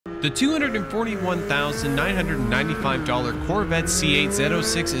The $241,995 Corvette C8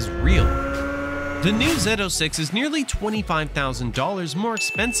 Z06 is real. The new Z06 is nearly $25,000 more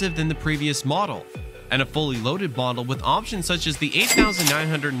expensive than the previous model, and a fully loaded model with options such as the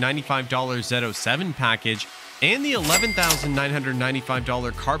 $8,995 Z07 package and the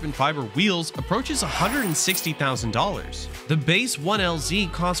 $11,995 carbon fiber wheels approaches $160,000. The base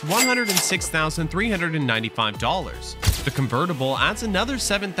 1LZ costs $106,395. The convertible adds another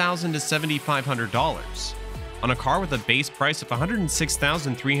 $7,000 to $7,500. On a car with a base price of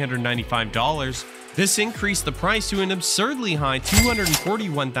 $106,395, this increased the price to an absurdly high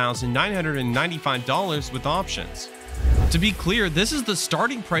 $241,995 with options. To be clear, this is the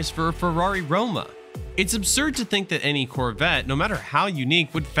starting price for a Ferrari Roma. It's absurd to think that any Corvette, no matter how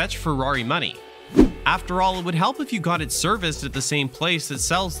unique, would fetch Ferrari money. After all, it would help if you got it serviced at the same place that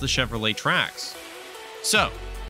sells the Chevrolet Trax. So,